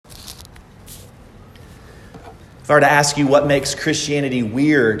If I were to ask you what makes Christianity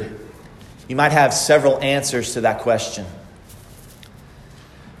weird, you might have several answers to that question.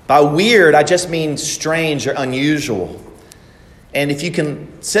 By weird, I just mean strange or unusual. And if you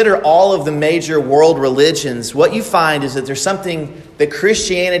consider all of the major world religions, what you find is that there's something that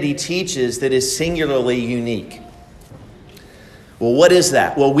Christianity teaches that is singularly unique. Well, what is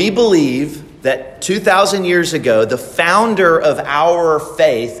that? Well, we believe that 2,000 years ago, the founder of our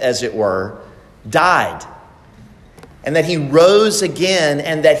faith, as it were, died. And that he rose again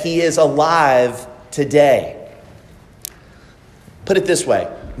and that he is alive today. Put it this way.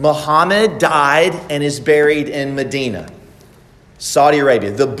 Muhammad died and is buried in Medina, Saudi Arabia.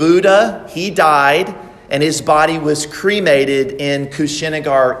 The Buddha, he died and his body was cremated in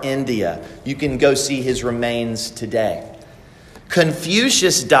Kushinagar, India. You can go see his remains today.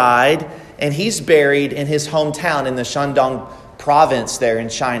 Confucius died and he's buried in his hometown in the Shandong province there in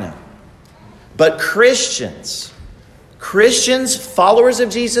China. But Christians, followers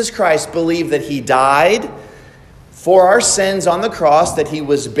of Jesus Christ, believe that he died for our sins on the cross, that he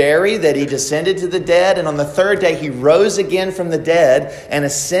was buried, that he descended to the dead, and on the third day he rose again from the dead and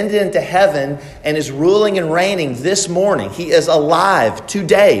ascended into heaven and is ruling and reigning this morning. He is alive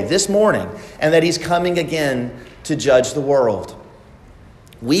today, this morning, and that he's coming again to judge the world.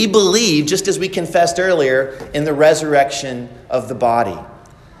 We believe, just as we confessed earlier, in the resurrection of the body.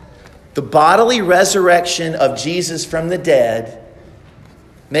 The bodily resurrection of Jesus from the dead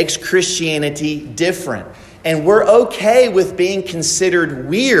makes Christianity different. And we're okay with being considered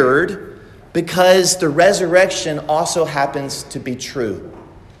weird because the resurrection also happens to be true.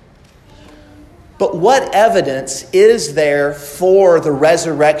 But what evidence is there for the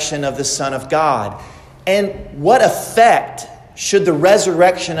resurrection of the Son of God? And what effect should the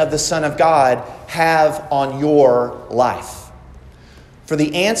resurrection of the Son of God have on your life? For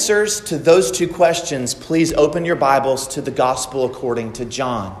the answers to those two questions, please open your Bibles to the Gospel according to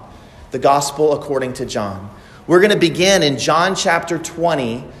John. The Gospel according to John. We're going to begin in John chapter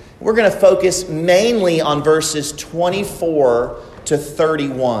 20. We're going to focus mainly on verses 24 to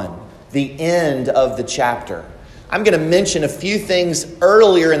 31, the end of the chapter. I'm going to mention a few things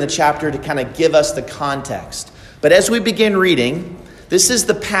earlier in the chapter to kind of give us the context. But as we begin reading, this is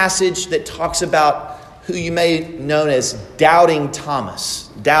the passage that talks about who you may know as Doubting Thomas.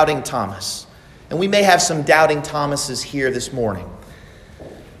 Doubting Thomas. And we may have some Doubting Thomases here this morning.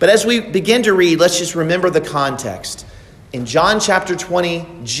 But as we begin to read, let's just remember the context. In John chapter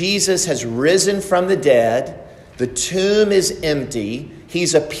 20, Jesus has risen from the dead. The tomb is empty.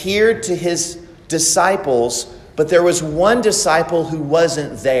 He's appeared to his disciples, but there was one disciple who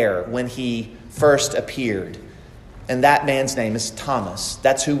wasn't there when he first appeared. And that man's name is Thomas.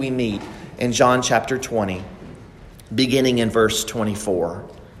 That's who we meet in John chapter 20, beginning in verse 24.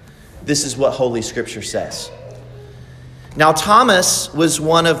 This is what Holy Scripture says. Now Thomas was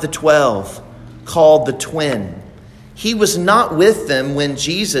one of the 12, called the twin. He was not with them when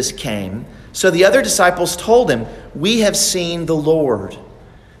Jesus came, so the other disciples told him, "We have seen the Lord."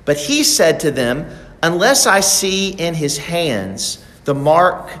 But he said to them, "Unless I see in his hands the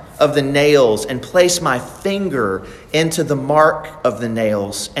mark of the nails, and place my finger into the mark of the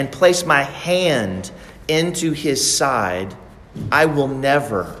nails, and place my hand into his side, I will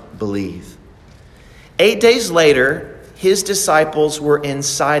never believe." 8 days later, his disciples were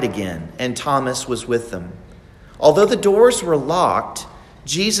inside again, and Thomas was with them. Although the doors were locked,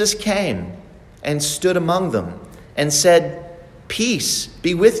 Jesus came and stood among them and said, "Peace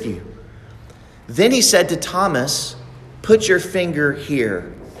be with you." Then he said to Thomas, "Put your finger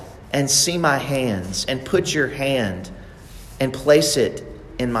here and see my hands, and put your hand and place it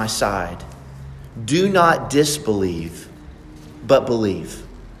in my side. Do not disbelieve, but believe."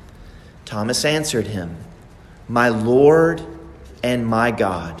 Thomas answered him, "My Lord and my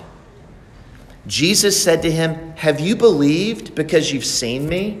God." Jesus said to him, "Have you believed because you've seen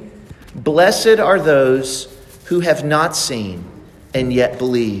me? Blessed are those who have not seen and yet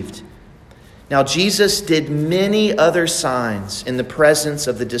believed." Now Jesus did many other signs in the presence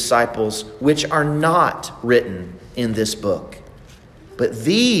of the disciples, which are not written in this book. But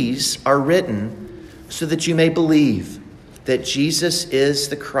these are written so that you may believe that Jesus is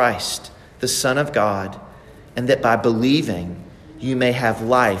the Christ, the Son of God, and that by believing you may have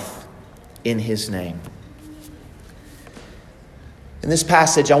life in his name. In this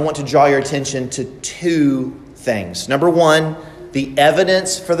passage, I want to draw your attention to two things. Number one, the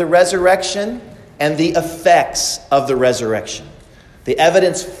evidence for the resurrection and the effects of the resurrection. The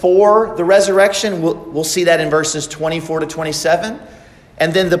evidence for the resurrection, we'll see that in verses 24 to 27.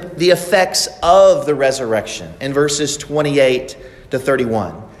 And then the effects of the resurrection in verses 28 to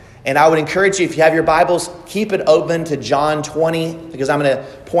 31. And I would encourage you, if you have your Bibles, keep it open to John 20, because I'm going to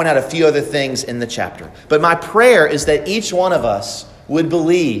point out a few other things in the chapter. But my prayer is that each one of us would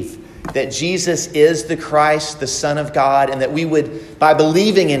believe that Jesus is the Christ, the Son of God, and that we would, by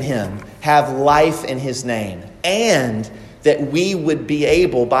believing in him, have life in his name. And that we would be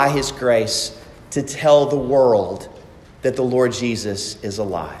able, by his grace, to tell the world that the Lord Jesus is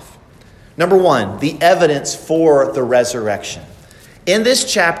alive. Number one, the evidence for the resurrection. In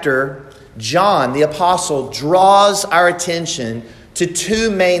this chapter, John, the apostle, draws our attention to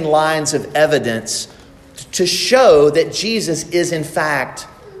two main lines of evidence to show that Jesus is in fact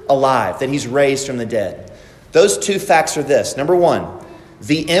alive, that he's raised from the dead. Those two facts are this. Number one,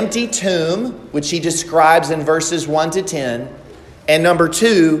 the empty tomb, which he describes in verses 1 to 10. And number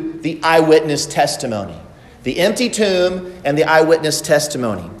two, the eyewitness testimony. The empty tomb and the eyewitness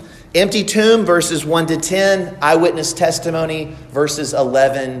testimony. Empty tomb, verses 1 to 10. Eyewitness testimony, verses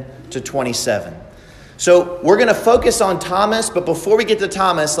 11 to 27. So we're going to focus on Thomas, but before we get to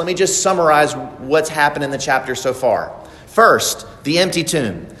Thomas, let me just summarize what's happened in the chapter so far. First, the empty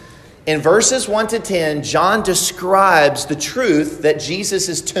tomb. In verses 1 to 10, John describes the truth that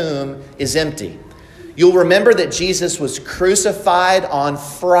Jesus' tomb is empty. You'll remember that Jesus was crucified on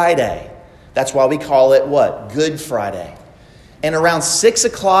Friday. That's why we call it what? Good Friday. And around 6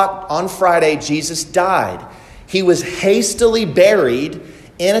 o'clock on Friday, Jesus died. He was hastily buried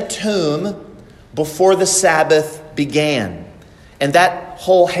in a tomb before the Sabbath began. And that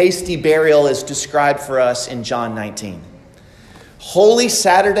whole hasty burial is described for us in John 19. Holy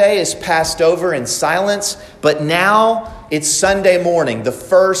Saturday is passed over in silence, but now it's Sunday morning, the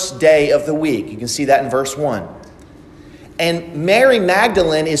first day of the week. You can see that in verse 1. And Mary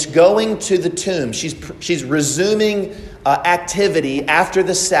Magdalene is going to the tomb. She's resuming activity after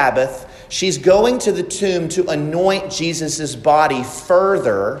the Sabbath. She's going to the tomb to anoint Jesus' body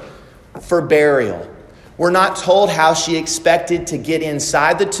further for burial. We're not told how she expected to get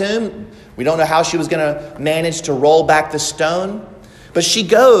inside the tomb. We don't know how she was going to manage to roll back the stone. But she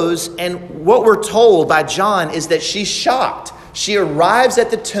goes, and what we're told by John is that she's shocked. She arrives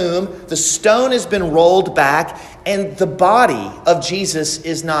at the tomb, the stone has been rolled back, and the body of Jesus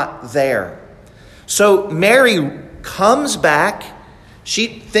is not there. So Mary comes back. She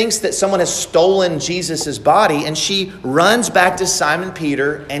thinks that someone has stolen Jesus' body, and she runs back to Simon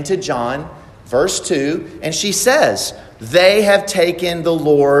Peter and to John, verse 2, and she says, "They have taken the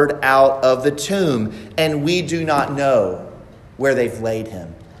Lord out of the tomb, and we do not know where they've laid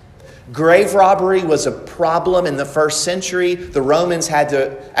him." Grave robbery was a problem in the first century. The Romans had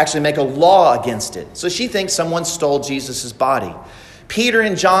to actually make a law against it. So she thinks someone stole Jesus' body. Peter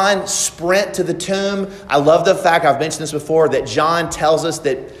and John sprint to the tomb. I love the fact, I've mentioned this before, that John tells us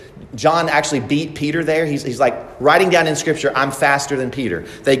that John actually beat Peter there. He's like writing down in Scripture, "I'm faster than Peter."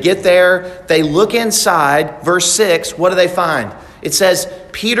 They get there. They look inside. Verse 6, what do they find? It says,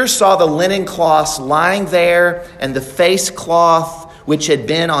 Peter saw the linen cloths lying there and the face cloth which had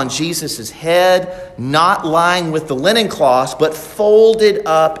been on Jesus' head, not lying with the linen cloths, but folded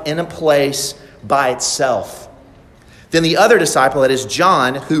up in a place by itself. Then the other disciple, that is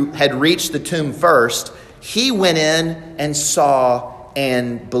John, who had reached the tomb first, he went in and saw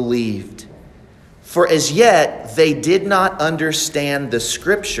and believed. For as yet they did not understand the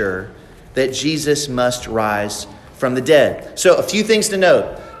scripture that Jesus must rise from the dead. So a few things to note.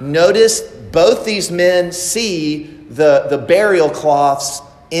 Notice both these men see the burial cloths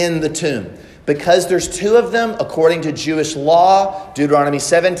in the tomb. Because there's two of them, according to Jewish law, Deuteronomy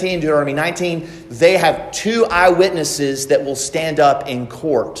 17, Deuteronomy 19, they have two eyewitnesses that will stand up in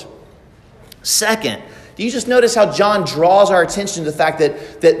court. Second, do you just notice how John draws our attention to the fact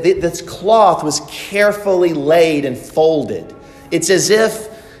that this cloth was carefully laid and folded? It's as if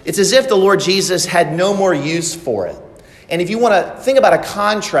the Lord Jesus had no more use for it. And if you want to think about a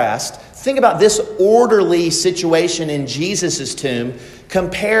contrast, think about this orderly situation in Jesus' tomb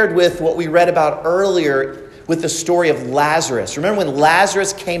compared with what we read about earlier with the story of Lazarus. Remember when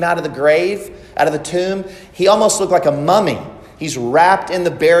Lazarus came out of the grave, out of the tomb? He almost looked like a mummy. He's wrapped in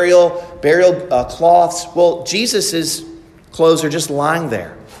the burial cloths. Well, Jesus' clothes are just lying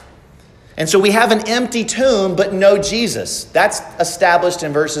there. And so we have an empty tomb, but no Jesus. That's established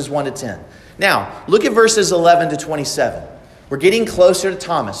in verses 1 to 10. Now, look at verses 11 to 27. We're getting closer to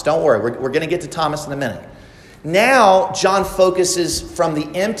Thomas. Don't worry, we're going to get to Thomas in a minute. Now, John focuses from the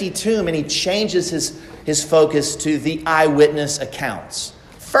empty tomb, and he changes his focus to the eyewitness accounts.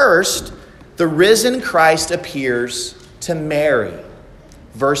 First, the risen Christ appears to Mary,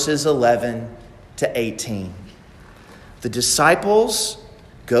 verses 11 to 18. The disciples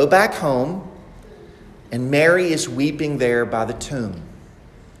go back home, and Mary is weeping there by the tomb.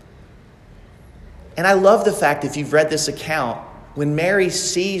 And I love the fact, if you've read this account, when Mary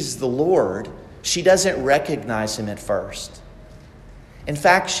sees the Lord, she doesn't recognize him at first. In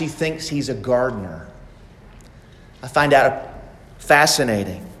fact, she thinks he's a gardener. I find that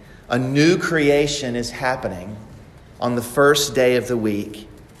fascinating. A new creation is happening on the first day of the week.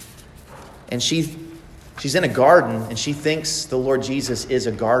 And she's in a garden, and she thinks the Lord Jesus is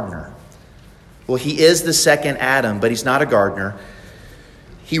a gardener. Well, he is the second Adam, but he's not a gardener.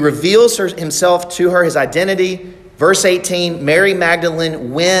 He reveals himself to her, his identity. Verse 18, Mary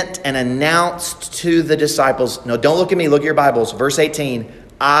Magdalene went and announced to the disciples. No, don't look at me. Look at your Bibles. Verse 18,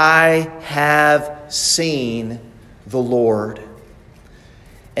 I have seen the Lord.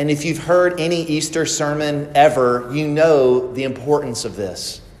 And if you've heard any Easter sermon ever, you know the importance of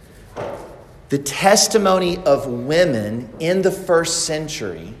this. The testimony of women in the first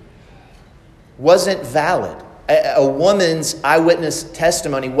century wasn't valid. A woman's eyewitness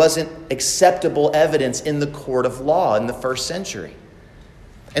testimony wasn't acceptable evidence in the court of law in the first century.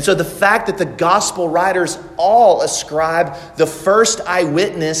 And so the fact that the gospel writers all ascribe the first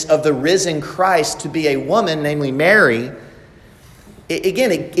eyewitness of the risen Christ to be a woman, namely Mary,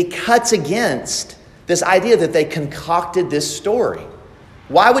 it cuts against this idea that they concocted this story.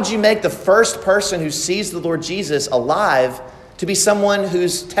 Why would you make the first person who sees the Lord Jesus alive to be someone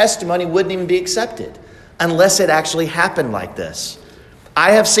whose testimony wouldn't even be accepted unless it actually happened like this?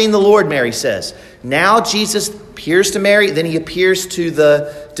 I have seen the Lord, Mary says. Now Jesus appears to Mary, then he appears to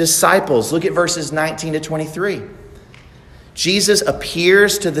the disciples. Look at verses 19 to 23. Jesus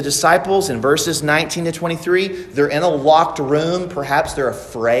appears to the disciples in verses 19 to 23. They're in a locked room. Perhaps they're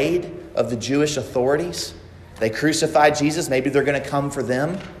afraid of the Jewish authorities. They crucified Jesus. Maybe they're going to come for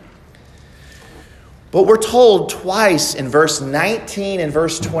them. But we're told twice in verse 19 and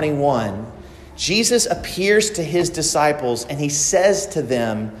verse 21, Jesus appears to his disciples and he says to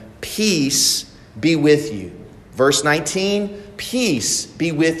them, peace be with you. Verse 19, peace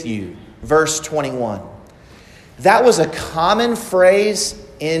be with you. Verse 21. That was a common phrase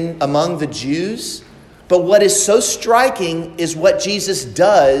among the Jews. But what is so striking is what Jesus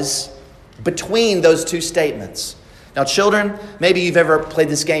does between those two statements. Now, children, maybe you've ever played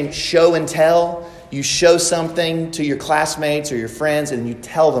this game, show and tell. You show something to your classmates or your friends and you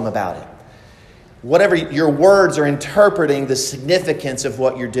tell them about it. Whatever your words are interpreting the significance of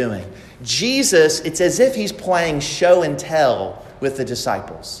what you're doing. Jesus, it's as if he's playing show and tell with the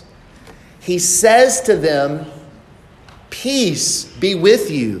disciples. He says to them, peace be with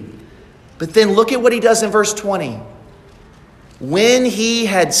you. But then look at what he does in verse 20. When he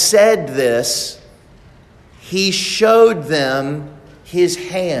had said this, he showed them his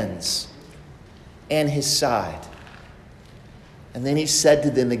hands and his side. And then he said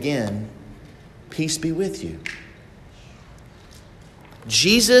to them again, peace be with you.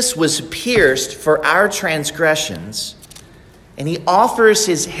 Jesus was pierced for our transgressions, and he offers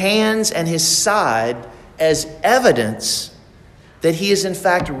his hands and his side as evidence that he is in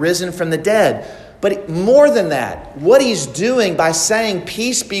fact risen from the dead. But more than that, what he's doing by saying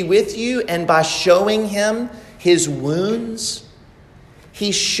peace be with you and by showing him his wounds,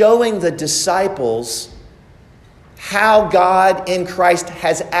 he's showing the disciples how God in Christ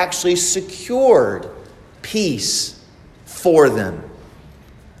has actually secured peace for them.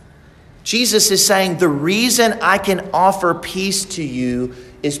 Jesus is saying the reason I can offer peace to you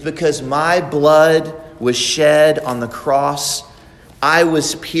is because my blood was shed on the cross. I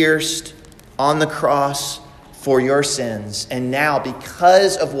was pierced on the cross for your sins. And now,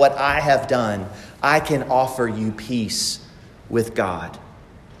 because of what I have done, I can offer you peace with God.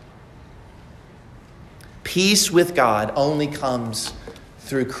 Peace with God only comes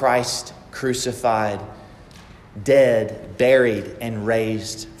through Christ crucified, dead, buried, and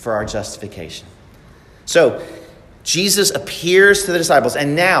raised for our justification. So, Jesus appears to the disciples.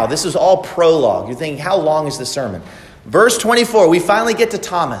 And now, this is all prologue. You're thinking, how long is the sermon? Verse 24, we finally get to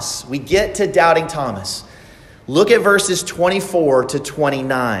Thomas. We get to doubting Thomas. Look at verses 24 to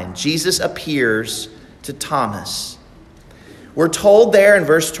 29. Jesus appears to Thomas. We're told there in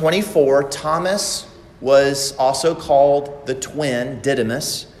verse 24, Thomas was also called the twin,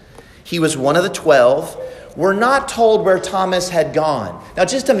 Didymus. He was one of the 12. We're not told where Thomas had gone. Now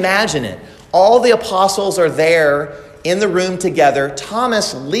just imagine it. All the apostles are there in the room together.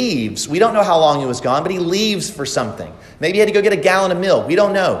 Thomas leaves. We don't know how long he was gone, but he leaves for something. Maybe he had to go get a gallon of milk. We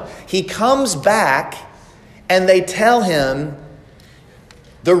don't know. He comes back and they tell him,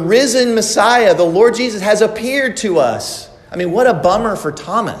 the risen Messiah, the Lord Jesus, has appeared to us. I mean, what a bummer for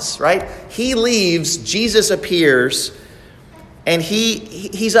Thomas, right? He leaves, Jesus appears, and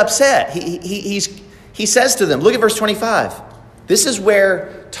he's upset. He says to them, look at verse 25. This is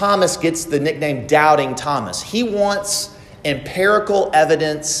where Thomas gets the nickname Doubting Thomas. He wants empirical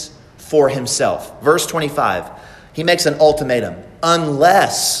evidence for himself. Verse 25, he makes an ultimatum.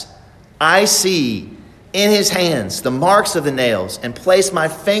 Unless I see in his hands the marks of the nails, and place my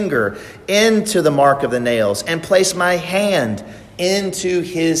finger into the mark of the nails, and place my hand into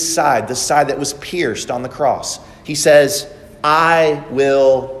his side, the side that was pierced on the cross, he says, I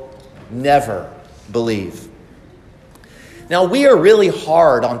will never believe. Now, we are really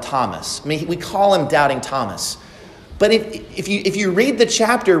hard on Thomas. I mean, we call him Doubting Thomas. But if you read the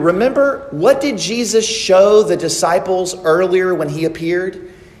chapter, remember, what did Jesus show the disciples earlier when he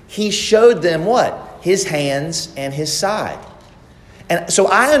appeared? He showed them what? His hands and his side. And so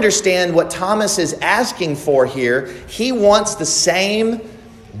I understand what Thomas is asking for here. He wants the same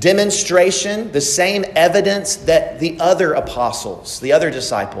demonstration, the same evidence that the other apostles, the other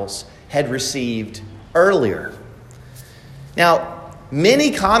disciples, had received earlier. Now,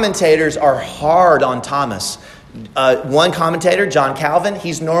 many commentators are hard on Thomas. One commentator, John Calvin,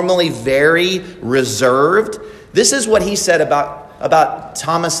 he's normally very reserved. This is what he said about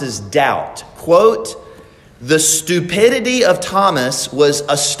Thomas's doubt. Quote, the stupidity of Thomas was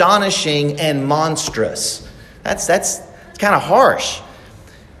astonishing and monstrous. That's kind of harsh.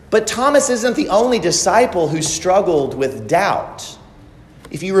 But Thomas isn't the only disciple who struggled with doubt.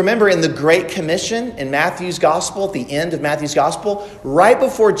 If you remember in the Great Commission in Matthew's Gospel, at the end of Matthew's Gospel, right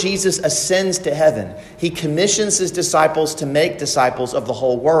before Jesus ascends to heaven, he commissions his disciples to make disciples of the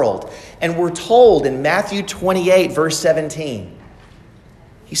whole world. And we're told in Matthew 28, verse 17,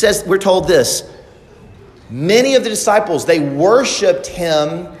 we're told this, many of the disciples, they worshiped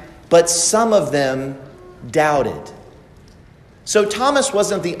him, but some of them doubted. So Thomas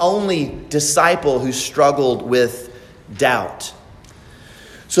wasn't the only disciple who struggled with doubt.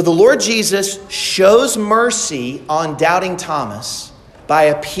 So the Lord Jesus shows mercy on Doubting Thomas by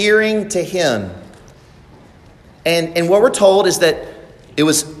appearing to him. And what we're told is that it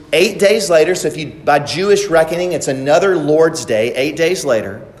was 8 days later, so by Jewish reckoning, it's another Lord's Day, 8 days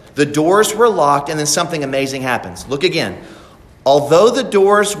later. The doors were locked, and then something amazing happens. Look again. Although the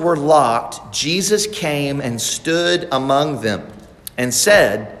doors were locked, Jesus came and stood among them and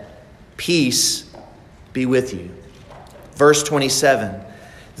said, peace be with you. Verse 27.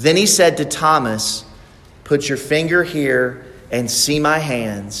 Then he said to Thomas, put your finger here and see my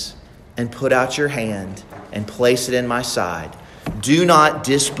hands, and put out your hand and place it in my side. Do not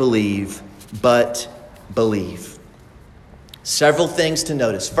disbelieve, but believe. Several things to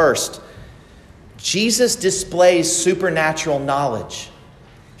notice. First, Jesus displays supernatural knowledge.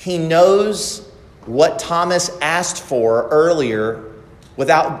 He knows what Thomas asked for earlier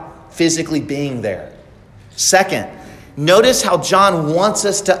without physically being there. Second, notice how John wants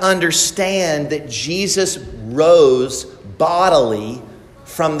us to understand that Jesus rose bodily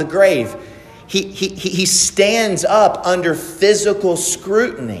from the grave. He stands up under physical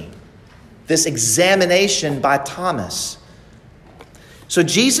scrutiny, this examination by Thomas. So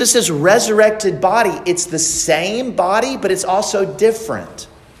Jesus' resurrected body, it's the same body, but it's also different.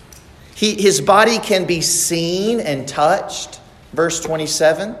 His body can be seen and touched, verse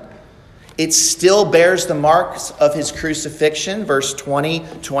 27. It still bears the marks of his crucifixion, verse 20,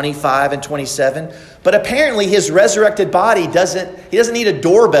 25, and 27. But apparently his resurrected body doesn't need a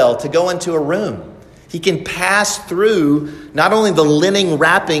doorbell to go into a room. He can pass through not only the linen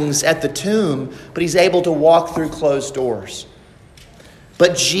wrappings at the tomb, but he's able to walk through closed doors.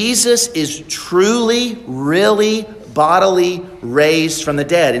 But Jesus is truly, really bodily raised from the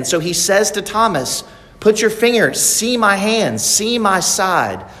dead. And so he says to Thomas, put your finger, see my hands, see my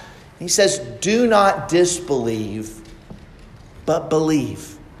side. He says, do not disbelieve, but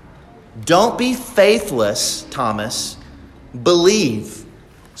believe. Don't be faithless, Thomas. Believe.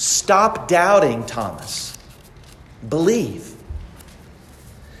 Stop doubting, Thomas. Believe.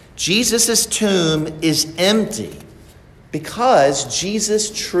 Jesus' tomb is empty because Jesus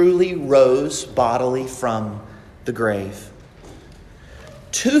truly rose bodily from the grave.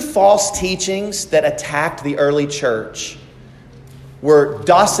 Two false teachings that attacked the early church were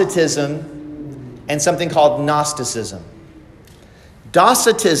Docetism and something called Gnosticism.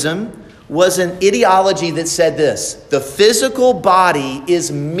 Docetism was an ideology that said this: the physical body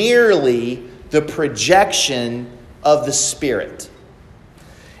is merely the projection of the spirit.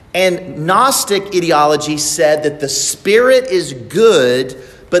 And Gnostic ideology said that the spirit is good,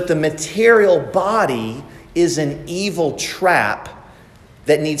 but the material body is an evil trap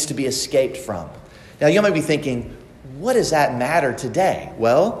that needs to be escaped from. Now, you might be thinking, what does that matter today?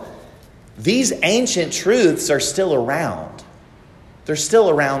 Well, these ancient truths are still around. They're still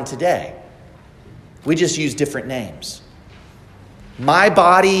around today. We just use different names. My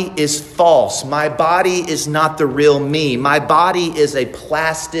body is false. My body is not the real me. My body is a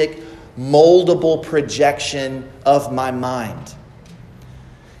plastic, moldable projection of my mind.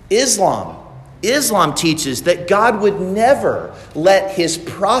 Islam teaches that God would never let his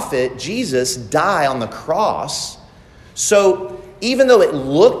prophet, Jesus, die on the cross. So even though it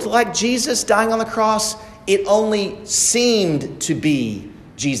looked like Jesus dying on the cross, it only seemed to be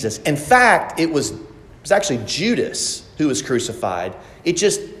Jesus. In fact, it was actually Judas who was crucified. It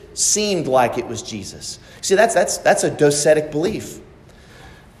just seemed like it was Jesus. See, that's a docetic belief.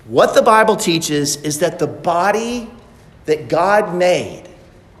 What the Bible teaches is that the body that God made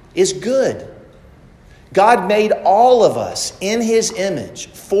is good. God made all of us in his image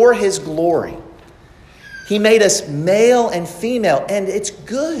for his glory. He made us male and female, and it's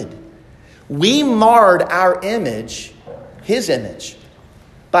good. We marred our image, his image,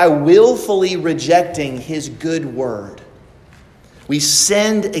 by willfully rejecting his good word. We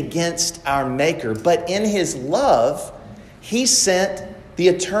sinned against our Maker, but in his love, he sent the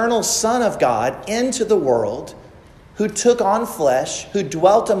eternal Son of God into the world, who took on flesh, who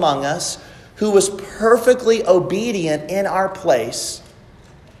dwelt among us, who was perfectly obedient in our place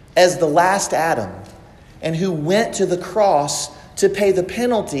as the last Adam, and who went to the cross to pay the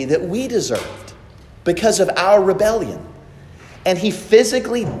penalty that we deserved because of our rebellion. And he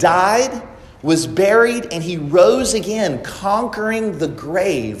physically died, was buried, and he rose again, conquering the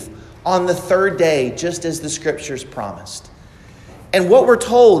grave on the third day, just as the scriptures promised. And what we're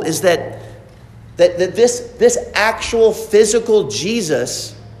told is that this actual physical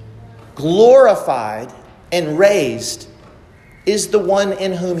Jesus, glorified and raised, is the one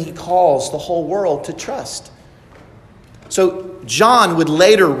in whom he calls the whole world to trust. So John would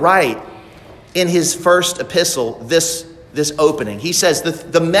later write in his first epistle this opening. He says,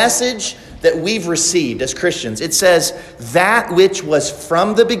 the message that we've received as Christians, it says, that which was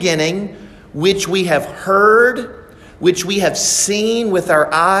from the beginning, which we have heard, which we have seen with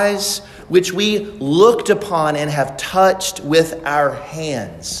our eyes, which we looked upon and have touched with our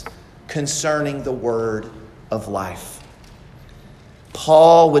hands, concerning the word of life.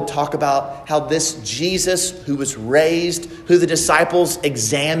 Paul would talk about how this Jesus who was raised, who the disciples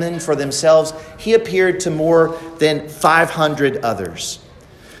examined for themselves, he appeared to more than 500 others.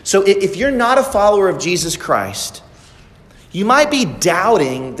 So if you're not a follower of Jesus Christ, you might be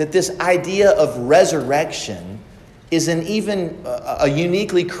doubting that this idea of resurrection is even a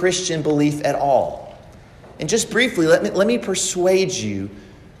uniquely Christian belief at all. And just briefly, let me persuade you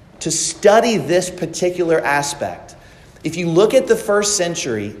to study this particular aspect. If you look at the first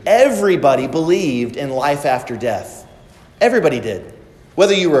century, everybody believed in life after death. Everybody did.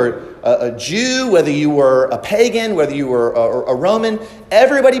 Whether you were a Jew, whether you were a pagan, whether you were a Roman,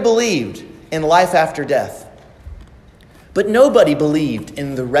 everybody believed in life after death. But nobody believed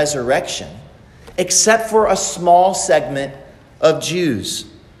in the resurrection, except for a small segment of Jews.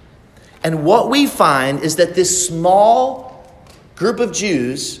 And what we find is that this small group of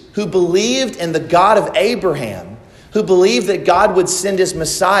Jews who believed in the God of Abraham, who believed that God would send his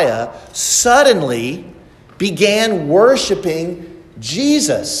Messiah, suddenly began worshiping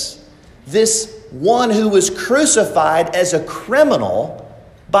Jesus, this one who was crucified as a criminal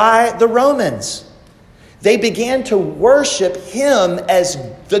by the Romans. They began to worship him as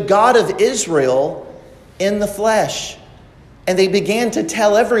the God of Israel in the flesh. And they began to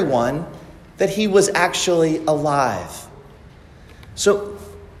tell everyone that he was actually alive. So,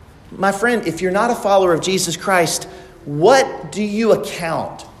 my friend, if you're not a follower of Jesus Christ, what do you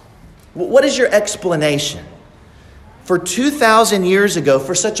account? What is your explanation for 2,000 years ago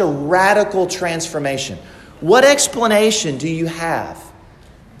for such a radical transformation? What explanation do you have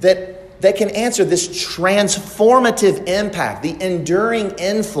that can answer this transformative impact, the enduring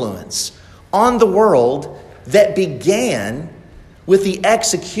influence on the world that began with the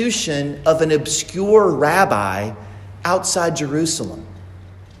execution of an obscure rabbi outside Jerusalem?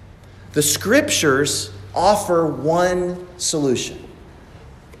 The scriptures offer one solution: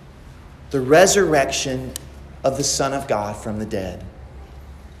 the resurrection of the Son of God from the dead.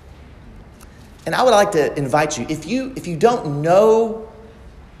 And I would like to invite you, if you don't know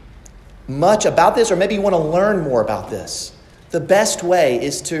much about this, or maybe you want to learn more about this, the best way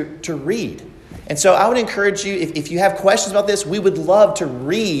is to read. And so I would encourage you, if you have questions about this, we would love to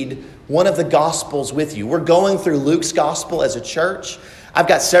read one of the Gospels with you. We're going through Luke's Gospel as a church. I've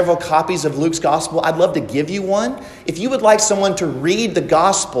got several copies of Luke's Gospel. I'd love to give you one. If you would like someone to read the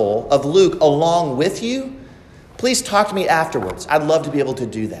Gospel of Luke along with you, please talk to me afterwards. I'd love to be able to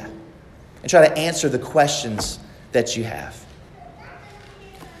do that and try to answer the questions that you have.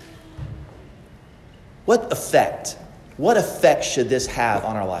 What effect What effect should this have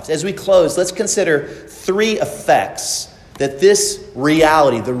on our lives? As we close, let's consider 3 effects that this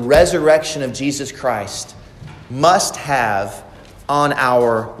reality, the resurrection of Jesus Christ, must have on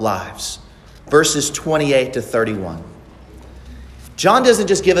our lives. Verses 28 to 31. John doesn't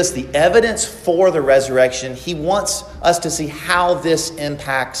just give us the evidence for the resurrection. He wants us to see how this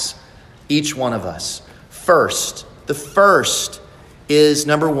impacts each one of us. The first is,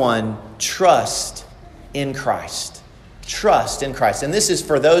 number 1, trust in Christ. Trust in Christ. And this is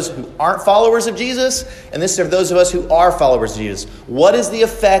for those who aren't followers of Jesus, and this is for those of us who are followers of Jesus. What is the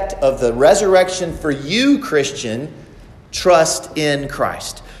effect of the resurrection for you, Christian? Trust in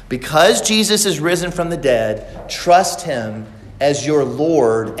Christ. Because Jesus is risen from the dead, trust him as your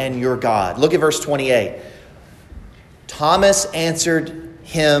Lord and your God. Look at verse 28. Thomas answered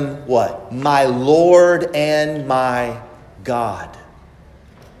him what? My Lord and my God.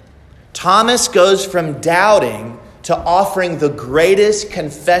 Thomas goes from doubting to offering the greatest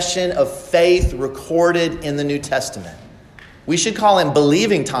confession of faith recorded in the New Testament. We should call him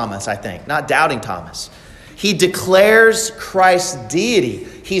believing Thomas, I think, not doubting Thomas. He declares Christ's deity.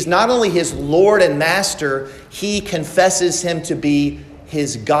 He's not only his Lord and Master, he confesses him to be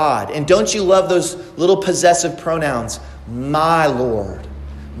his God. And don't you love those little possessive pronouns? My Lord,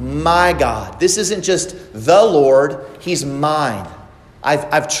 my God. This isn't just the Lord, he's mine.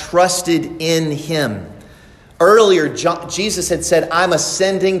 I've trusted in him. Earlier, Jesus had said, I'm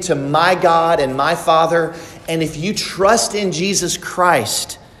ascending to my God and my Father. And if you trust in Jesus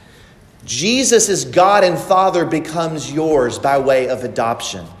Christ, Jesus as God and Father becomes yours by way of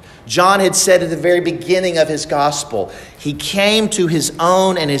adoption. John had said at the very beginning of his gospel, he came to his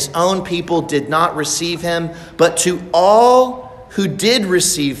own and his own people did not receive him, but to all who did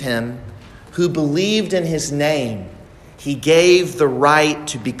receive him, who believed in his name, he gave the right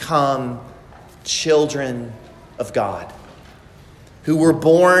to become children of God, who were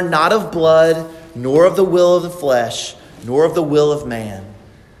born not of blood, nor of the will of the flesh, nor of the will of man,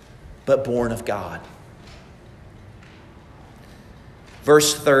 but born of God.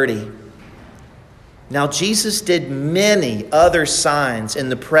 Verse 30. Now Jesus did many other signs in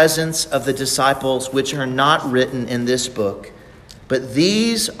the presence of the disciples, which are not written in this book, but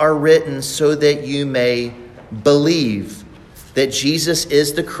these are written so that you may believe that Jesus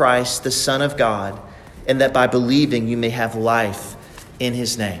is the Christ, the Son of God, and that by believing you may have life in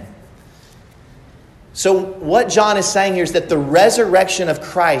his name. So what John is saying here is that the resurrection of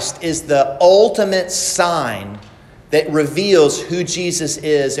Christ is the ultimate sign that reveals who Jesus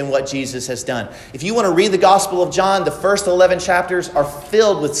is and what Jesus has done. If you want to read the Gospel of John, the first 11 chapters are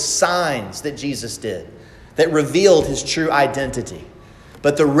filled with signs that Jesus did that revealed his true identity.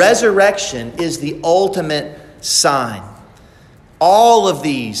 But the resurrection is the ultimate sign. All of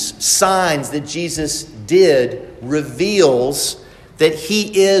these signs that Jesus did reveals that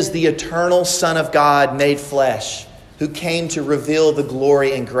he is the eternal Son of God made flesh, who came to reveal the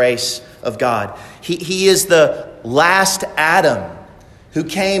glory and grace of God. He is the last Adam, who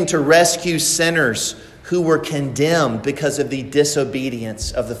came to rescue sinners who were condemned because of the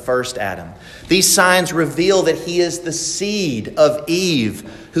disobedience of the first Adam. These signs reveal that he is the seed of Eve,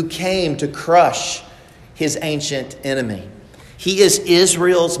 who came to crush his ancient enemy. He is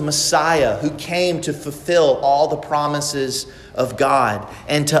Israel's Messiah, who came to fulfill all the promises of God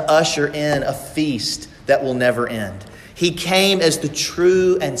and to usher in a feast that will never end. He came as the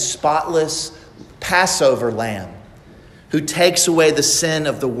true and spotless Passover lamb, who takes away the sin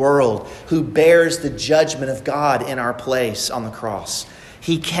of the world, who bears the judgment of God in our place on the cross.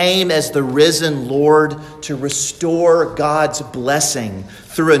 He came as the risen Lord to restore God's blessing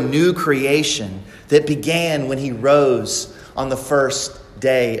through a new creation that began when he rose on the first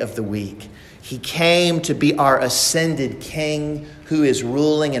day of the week. He came to be our ascended King, who is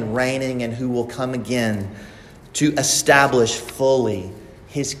ruling and reigning and who will come again to establish fully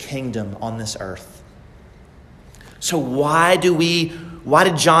his kingdom on this earth. So why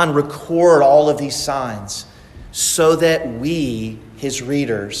did John record all of these signs? So that we, his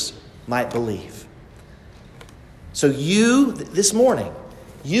readers, might believe. So you, this morning,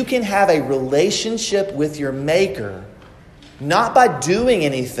 you can have a relationship with your Maker, not by doing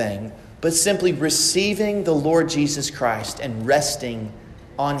anything, but simply receiving the Lord Jesus Christ and resting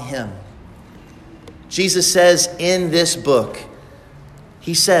on him. Jesus says in this book,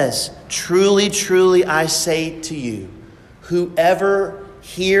 he says, truly, truly, I say to you, whoever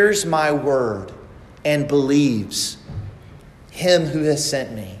hears my word and believes him who has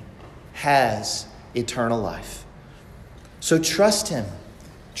sent me has eternal life. So trust him.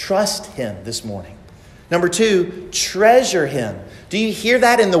 Trust him this morning. Number 2, treasure him. Do you hear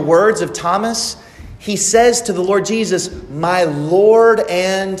that in the words of Thomas? He says to the Lord Jesus, "My Lord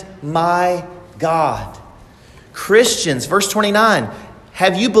and my God." Christians, verse 29,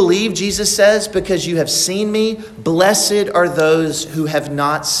 have you believed, Jesus says, because you have seen me? Blessed are those who have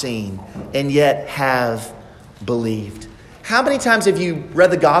not seen and yet have believed. How many times have you read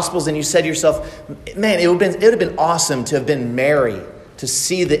the Gospels and you said to yourself, man, it would have been awesome to have been Mary, to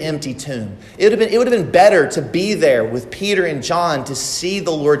see the empty tomb. It would have been better to be there with Peter and John to see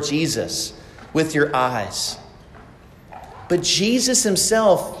the Lord Jesus with your eyes. But Jesus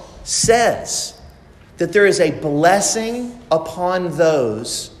himself says that there is a blessing upon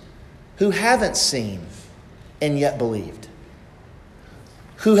those who haven't seen and yet believed.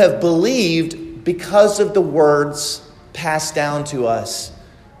 Who have believed because of the words passed down to us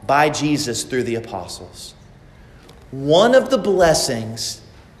by Jesus through the apostles. One of the blessings,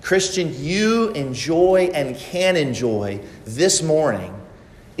 Christian, you enjoy and can enjoy this morning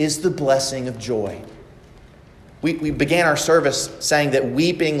is the blessing of joy. We began our service saying that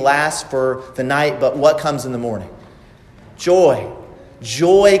weeping lasts for the night, but what comes in the morning? Joy.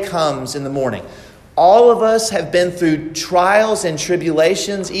 Joy comes in the morning. All of us have been through trials and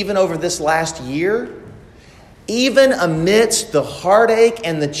tribulations, even over this last year. Even amidst the heartache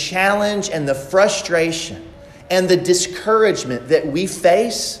and the challenge and the frustration and the discouragement that we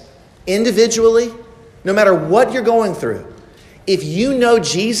face individually, no matter what you're going through, if you know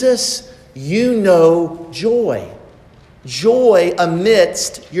Jesus, you know joy. Joy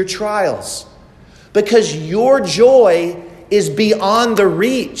amidst your trials. Because your joy is beyond the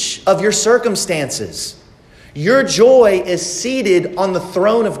reach of your circumstances. Your joy is seated on the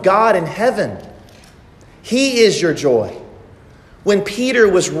throne of God in heaven. He is your joy. When Peter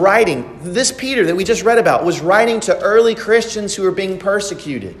was writing, this Peter that we just read about was writing to early Christians who were being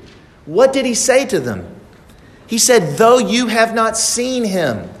persecuted. What did he say to them? He said, though you have not seen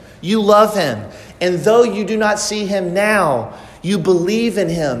him, you love him. And though you do not see him now, you believe in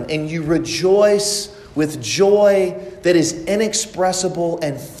him and you rejoice with joy that is inexpressible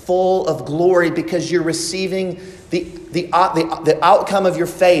and full of glory because you're receiving the outcome of your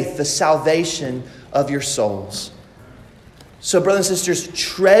faith, the salvation of your souls. So, brothers and sisters,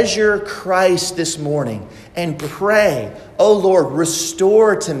 treasure Christ this morning and pray, oh Lord,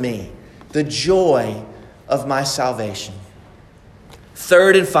 restore to me the joy of my salvation.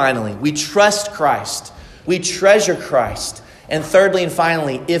 Third and finally, we trust Christ. We treasure Christ. And thirdly and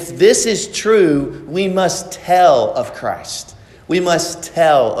finally, if this is true, we must tell of Christ. We must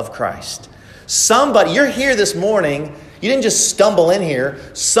tell of Christ. Somebody, you're here this morning. You didn't just stumble in here.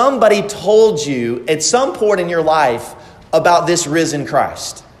 Somebody told you at some point in your life about this risen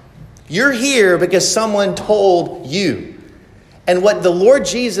Christ. You're here because someone told you. And what the Lord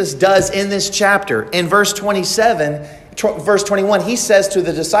Jesus does in this chapter, in verse 27, verse 21, he says to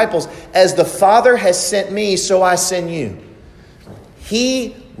the disciples, as the Father has sent me, so I send you.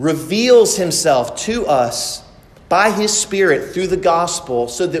 He reveals himself to us by his Spirit through the gospel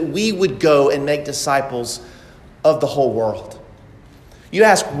so that we would go and make disciples of the whole world. You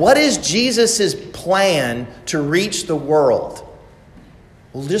ask, what is Jesus' plan to reach the world?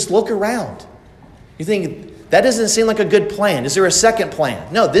 Well, just look around. You think, that doesn't seem like a good plan. Is there a second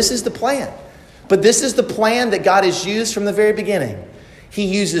plan? No, this is the plan. But this is the plan that God has used from the very beginning. He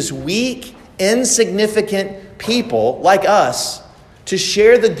uses weak, insignificant people like us to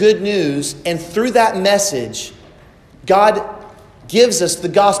share the good news. And through that message, God gives us the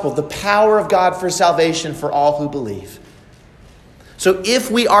gospel, the power of God for salvation for all who believe. So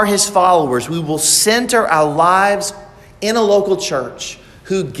if we are his followers, we will center our lives in a local church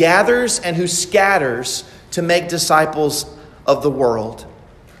who gathers and who scatters to make disciples of the world.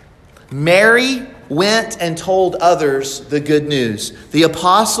 Mary went and told others the good news. The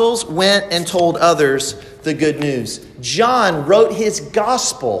apostles went and told others the good news. John wrote his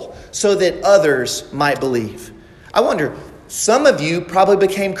gospel so that others might believe. I wonder, some of you probably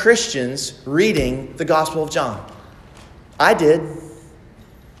became Christians reading the Gospel of John. I did.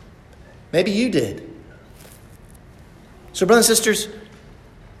 Maybe you did. So, brothers and sisters,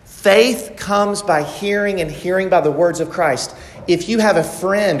 faith comes by hearing and hearing by the words of Christ. If you have a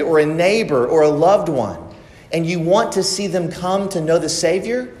friend or a neighbor or a loved one and you want to see them come to know the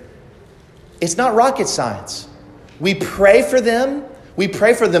Savior, it's not rocket science. We pray for them. We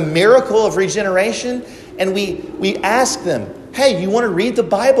pray for the miracle of regeneration. And we ask them, hey, you want to read the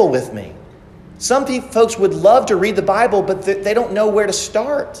Bible with me? Some folks would love to read the Bible, but they don't know where to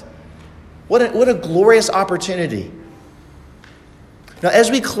start. What a glorious opportunity. Now,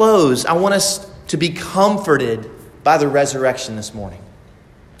 as we close, I want us to be comforted by the resurrection this morning.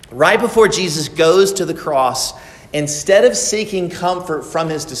 Right before Jesus goes to the cross instead of seeking comfort from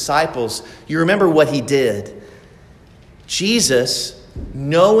his disciples, you remember what he did. Jesus,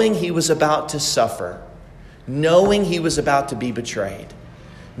 knowing he was about to suffer, knowing he was about to be betrayed,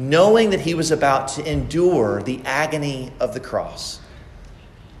 knowing that he was about to endure the agony of the cross.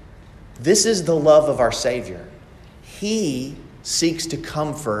 This is the love of our Savior. He seeks to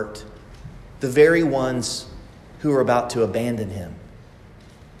comfort the very ones who are about to abandon him.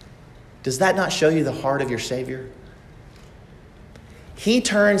 Does that not show you the heart of your Savior? He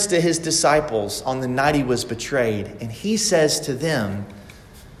turns to his disciples on the night he was betrayed, and he says to them,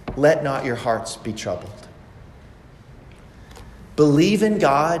 "Let not your hearts be troubled. Believe in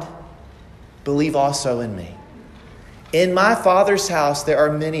God, believe also in me. In my Father's house there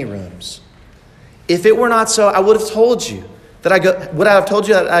are many rooms. If it were not so, I would have told you that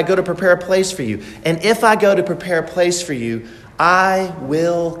I go to prepare a place for you. And if I go to prepare a place for you, I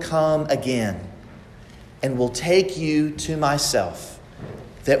will come again and will take you to myself,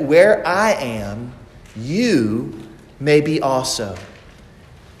 that where I am, you may be also.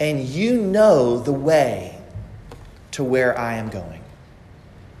 And you know the way to where I am going."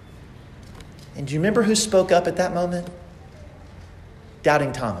 And do you remember who spoke up at that moment?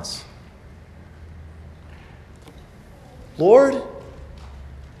 Doubting Thomas. "Lord,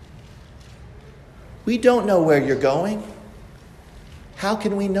 we don't know where you're going. How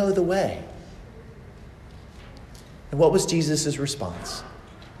can we know the way?" And what was Jesus' response?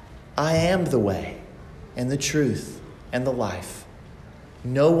 "I am the way and the truth and the life.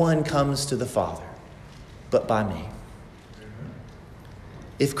 No one comes to the Father but by me."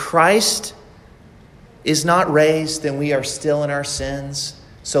 If Christ is not raised, then we are still in our sins.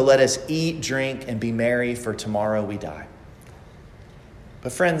 So let us eat, drink, and be merry, for tomorrow we die.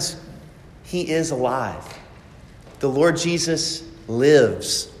 But friends, he is alive. The Lord Jesus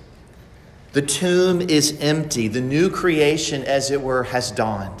lives. The tomb is empty. The new creation, as it were, has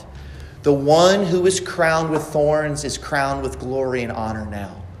dawned. The one who is crowned with thorns is crowned with glory and honor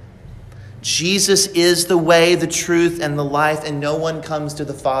now. Jesus is the way, the truth, and the life, and no one comes to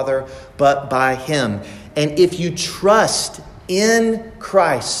the Father but by him. And if you trust in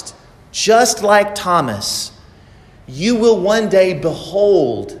Christ, just like Thomas, you will one day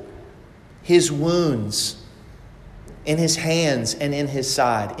behold his wounds in his hands and in his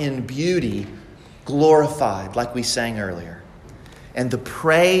side, in beauty, glorified, like we sang earlier. And the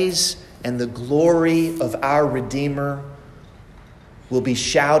praise and the glory of our Redeemer will be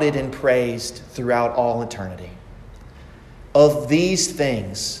shouted and praised throughout all eternity. Of these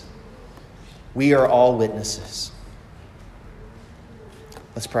things, we are all witnesses.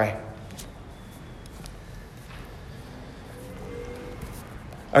 Let's pray.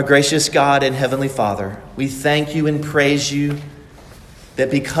 Our gracious God and Heavenly Father, we thank you and praise you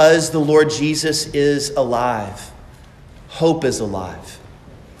that because the Lord Jesus is alive, hope is alive,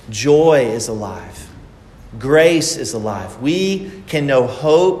 joy is alive, grace is alive. We can know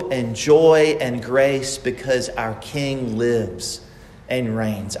hope and joy and grace because our King lives and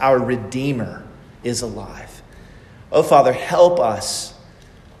reigns. Our Redeemer is alive. Oh, Father, help us.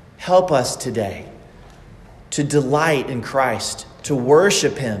 Help us today to delight in Christ, to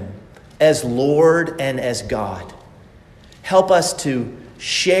worship him as Lord and as God. Help us to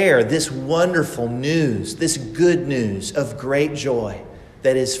share this wonderful news, this good news of great joy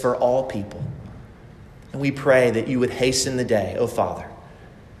that is for all people. And we pray that you would hasten the day, oh Father,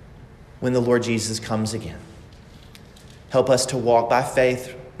 when the Lord Jesus comes again. Help us to walk by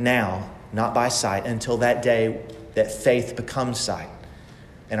faith now, not by sight, until that day that faith becomes sight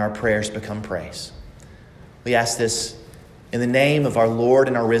and our prayers become praise. We ask this in the name of our Lord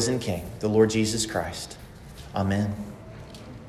and our risen King, the Lord Jesus Christ. Amen.